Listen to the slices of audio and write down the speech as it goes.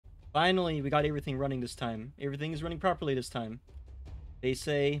Finally, we got everything running this time. Everything is running properly this time. They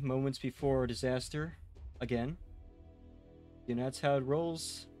say moments before disaster. Again. You know, that's how it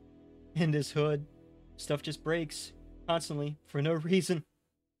rolls. In this hood, stuff just breaks. Constantly. For no reason.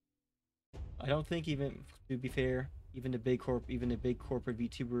 I don't think even, to be fair, even the big corporate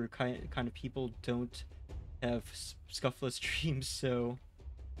VTuber kind of people don't have scuffless streams, so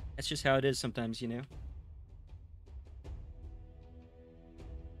that's just how it is sometimes, you know?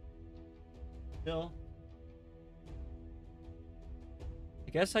 Still,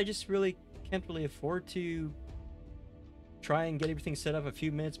 I guess I just really can't really afford to try and get everything set up a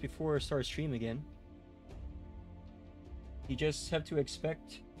few minutes before I start stream again. You just have to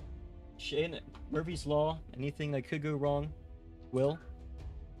expect Murphy's Law. Anything that could go wrong will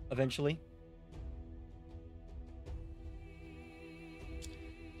eventually.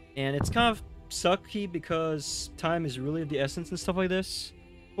 And it's kind of sucky because time is really of the essence and stuff like this.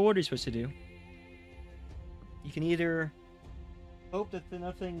 But what are you supposed to do? You can either hope that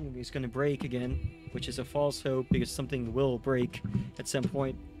nothing is going to break again, which is a false hope because something will break at some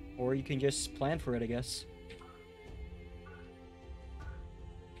point, or you can just plan for it, I guess.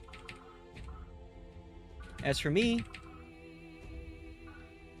 As for me,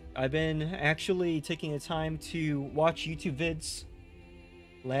 I've been actually taking the time to watch YouTube vids,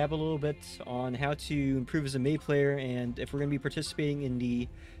 lab a little bit on how to improve as a May player, and if we're going to be participating in the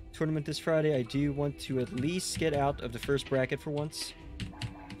tournament this Friday, I do want to at least get out of the first bracket for once.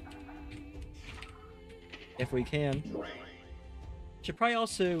 If we can. Should probably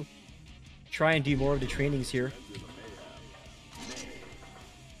also try and do more of the trainings here.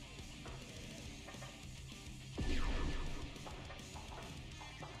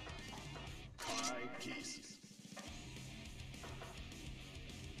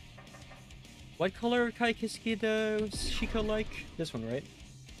 What color Kai Kiski does Shika like? This one, right?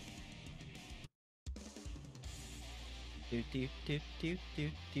 Do do do do do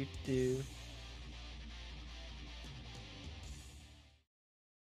do do.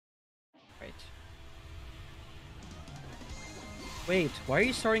 Right. Wait, why are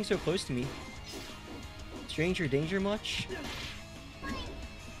you starting so close to me? Stranger danger much?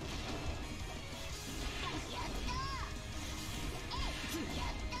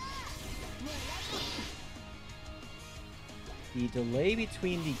 The delay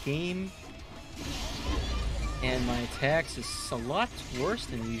between the game and my attacks is a lot worse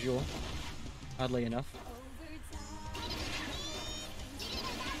than usual, oddly enough.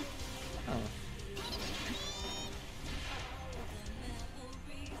 Oh.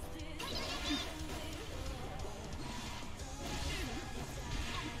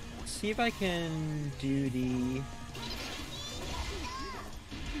 Let's see if I can do the...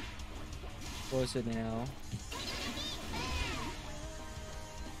 What was it now?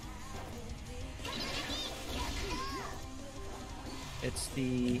 It's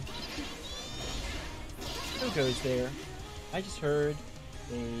the... Who goes there? I just heard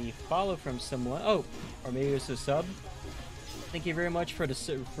a follow from someone. Oh, or maybe it's a sub. Thank you very much for the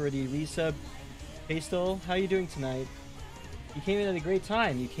resub. Pastel, how are you doing tonight? You came in at a great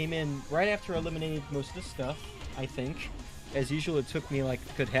time. You came in right after I eliminated most of the stuff, I think. As usual, it took me like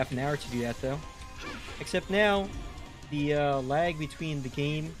a good half an hour to do that, though. Except now, the lag between the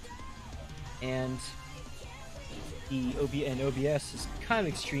game and the OBS is kind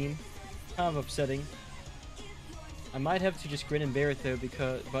of extreme, kind of upsetting. I might have to just grin and bear it though,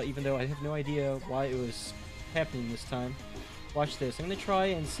 but even though I have no idea why it was happening this time. Watch this. I'm gonna try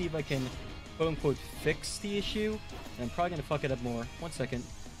and see if I can quote unquote fix the issue, and I'm probably gonna fuck it up more. 1 second.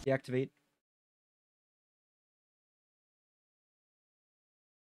 Deactivate.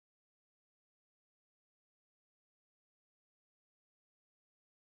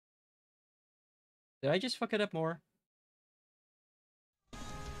 Did I just fuck it up more?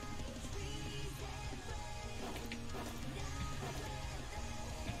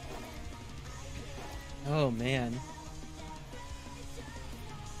 Oh man.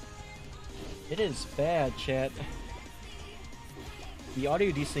 It is bad, chat. The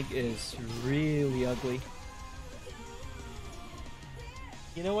audio desync is really ugly.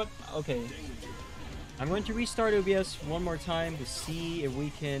 You know what? Okay. I'm going to restart OBS one more time to see if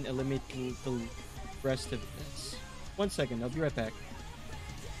we can eliminate the rest of this. 1 second, I'll be right back.